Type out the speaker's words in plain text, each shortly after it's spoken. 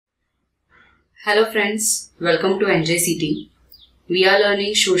Hello friends, welcome to NJCF. We are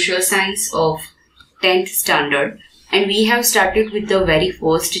learning social science of 10th standard and we have started with the very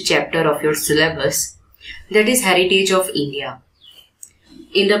first chapter of your syllabus, that is Heritage of India.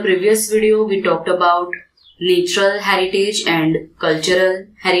 In the previous video we talked about natural heritage and cultural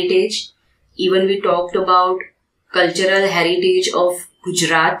heritage. Even we talked about cultural heritage of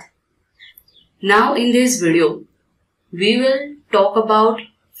Gujarat. Now in this video we will talk about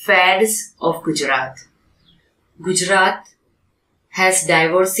fairs of Gujarat. Gujarat has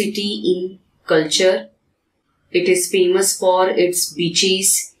diversity in culture. It is famous for its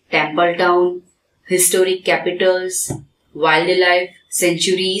beaches, temple town, historic capitals, wildlife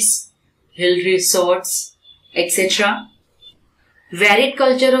sanctuaries, hill resorts, etc. Varied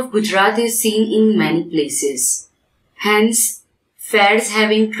culture of Gujarat is seen in many places. Hence, fairs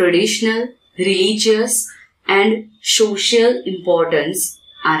having traditional, religious and social importance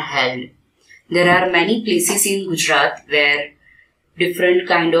are held. There are many places in Gujarat where different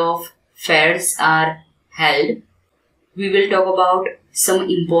kind of fairs are held. We will talk about some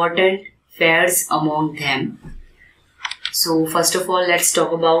important fairs among them. So first of all, let's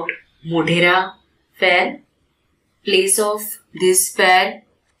talk about Modhera fair. Place of this fair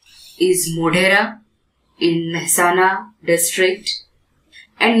is Modhera in Mehsana district,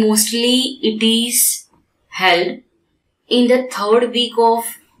 and mostly it is held in the third week of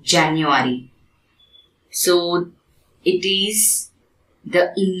January. So it is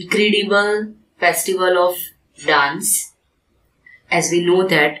the incredible festival of dance. As we know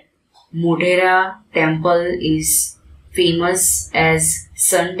that Modhera temple is famous as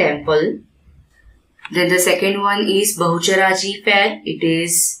Sun Temple. Then the second one is Bahucharaji fair. It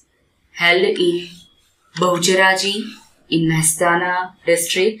is held in Bahucharaji in Mehsana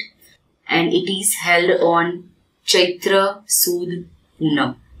district and it is held on Chaitra Sud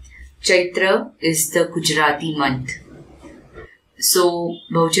Poonam. Chaitra is the Gujarati month. So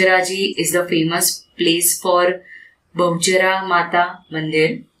Bahucharaji is the famous place for Bahuchara Mata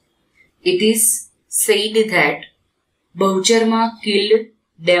Mandir. It is said that Bahucharma killed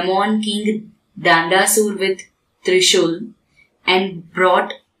demon king Dandasur with Trishul and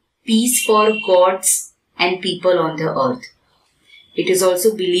brought peace for gods and people on the earth. It is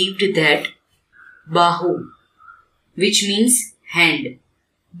also believed that Bahu, which means hand,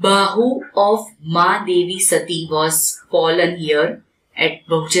 Bahu of Ma Devi Sati was fallen here at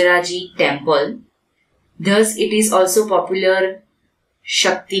Bahucharaji temple. Thus it is also popular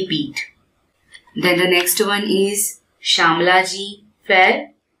Shakti Peeth. Then the next one is Shamlaji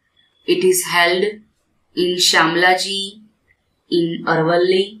fair. It is held in Shamlaji in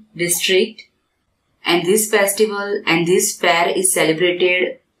Arvalli district, and this festival and this fair is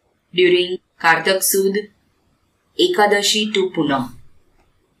celebrated during Kartak Sud Ekadashi to Poonam.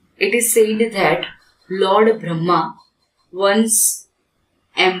 It is said that Lord Brahma once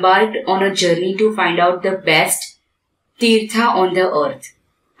embarked on a journey to find out the best tirtha on the earth.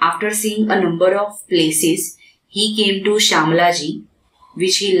 After seeing a number of places, he came to Shamlaji,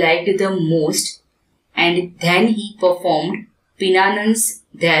 which he liked the most, and then he performed penance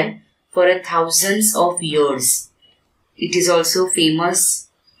there for thousands of years. It is also famous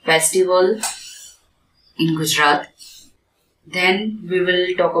festival in Gujarat. Then we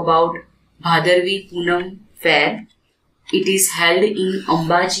will talk about Bhadarvi Poonam fair. It is held in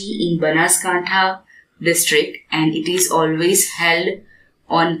Ambaji in Banaskantha district and it is always held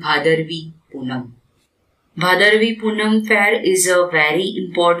on Bhadarvi Poonam. Bhadarvi Poonam fair is a very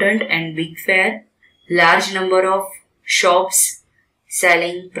important and big fair. Large number of shops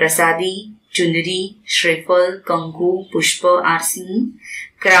selling prasadi, chundari, shrifal, kanku, pushpa are seen.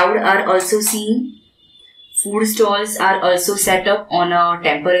 Crowd are also seen. Food stalls are also set up on a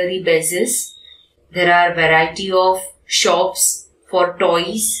temporary basis. There are variety of shops for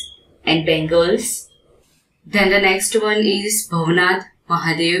toys and bangles. Then the next one is Bhavnath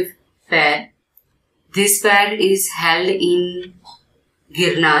Mahadev fair. This fair is held in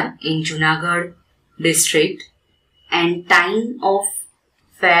Girnar in Junagadh district and time of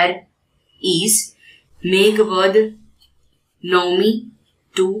fair is Meghavad Naumi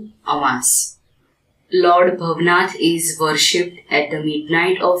to Amas. Lord Bhavnath is worshipped at the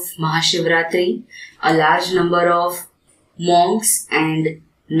midnight of Mahashivratri. A large number of monks and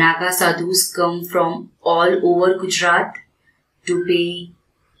Naga sadhus come from all over Gujarat to pay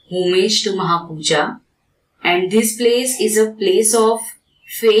homage to Mahapuja. And this place is a place of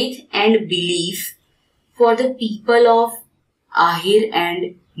faith and belief for the people of Ahir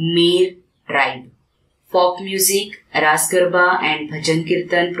and Mer tribe. Folk music, Ras Garba and Bhajan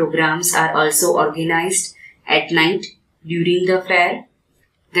Kirtan programs are also organized at night during the fair.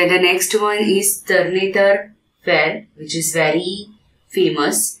 Then the next one is Tarnetar Fair, which is very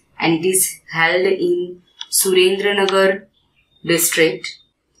famous, and it is held in Surendranagar district,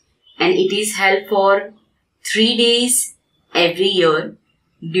 and it is held for 3 days every year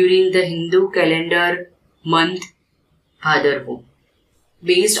during the Hindu calendar month Bhadarva.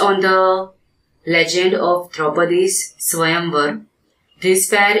 Based on the legend of Draupadi's Swayamvar, this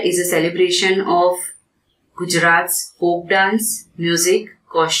fair is a celebration of Gujarat's folk dance, music,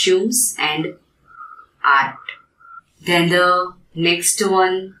 costumes and art. Then the next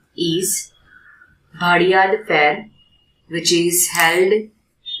one is Bhadiyad Fair, which is held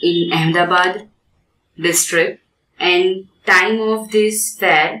in Ahmedabad district, and time of this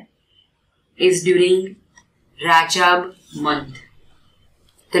fair is during Rajab month.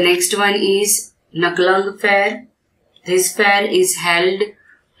 The next one is Naklang Fair. This fair is held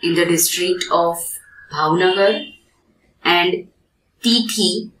in the district of Bhavnagar, and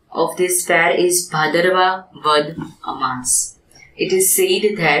Tithi of this fair is Bhadarva Vad Amas. It is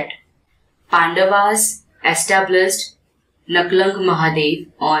said that Pandavas established Naklang Mahadev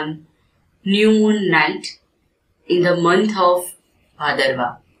on new moon night in the month of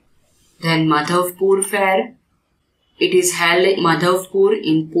Bhadarva. Then Madhavpur Fair. It is held in Madhavpur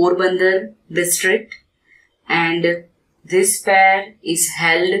in Porbandar district, and this fair is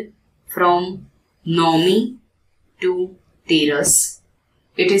held from Naumi to Teras.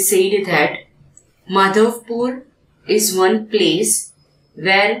 It is said that Madhavpur is one place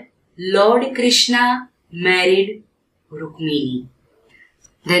where Lord Krishna married Rukmini.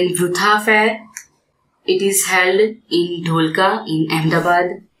 Then Vrutha Fair. It is held in Dholka in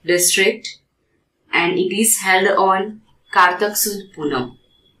Ahmedabad district, and it is held on Kartak Sud Poonam.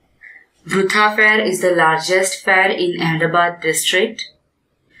 Vrutha Fair is the largest fair in Ahmedabad district.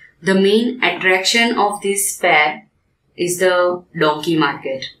 The main attraction of this fair is the donkey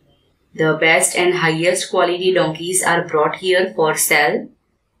market. The best and highest quality donkeys are brought here for sale,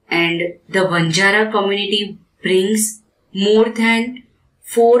 and the Banjara community brings more than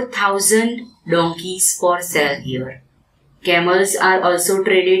 4,000 donkeys for sale here. Camels are also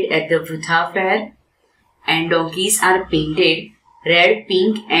traded at the Vrutha Fair, and donkeys are painted red,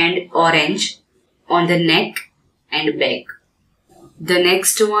 pink and orange on the neck and back. The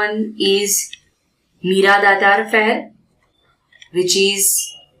next one is Miradatar Fair, which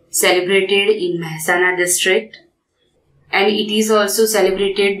is celebrated in Mehsana district, and it is also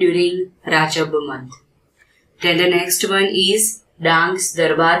celebrated during Rajab month. Then the next one is Dang's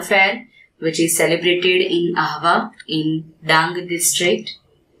Darbar Fair, which is celebrated in Ahwa in Dang district,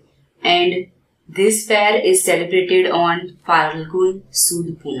 and this fair is celebrated on Falgun Sud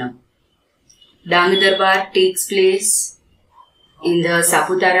Poonam. Dang Darbar takes place in the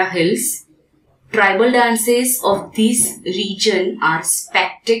Saputara Hills. Tribal dances of this region are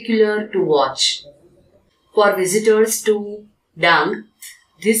spectacular to watch. For visitors to Dang,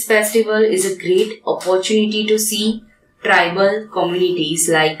 this festival is a great opportunity to see tribal communities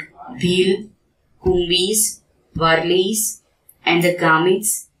like Bhil, Kumbis, Varlis and the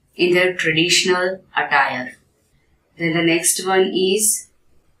Gamits in their traditional attire. Then the next one is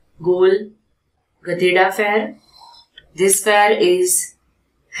Gol Gadeda Fair. This fair is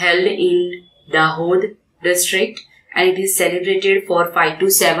held in Dahod district, and it is celebrated for 5 to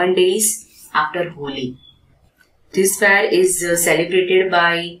 7 days after Holi. This fair is celebrated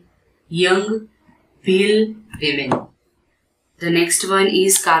by young Bhil women. The next one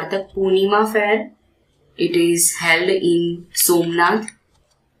is Kartak Purnima Fair. It is held in Somnath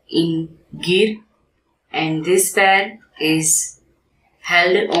in Gir, and this fair is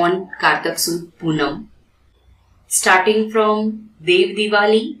held on Kartak Sud Poonam, starting from Dev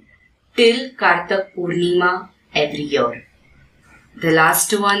Diwali till Kartak Purnima every year. The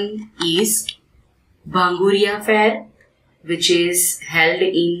last one is Bhanguria Fair, which is held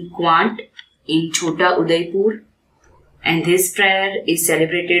in Quant in Chota Udaipur, and this fair is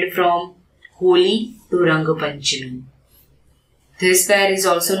celebrated from Holi to Rang Panchami. This fair is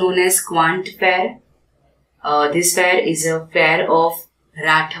also known as Quant Fair. This fair is a fair of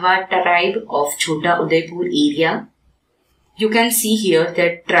Rathwa tribe of Chota Udaipur area. You can see here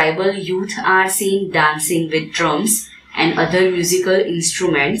that tribal youth are seen dancing with drums and other musical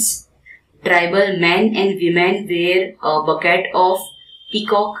instruments. Tribal men and women wear a bucket of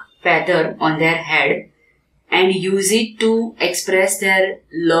peacock feather on their head and use it to express their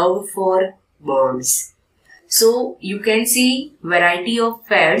love for birds. So you can see variety of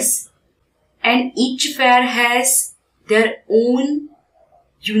fairs, and each fair has their own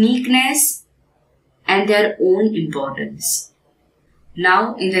uniqueness and their own importance.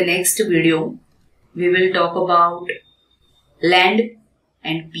 Now in the next video, we will talk about land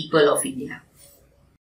and people of India.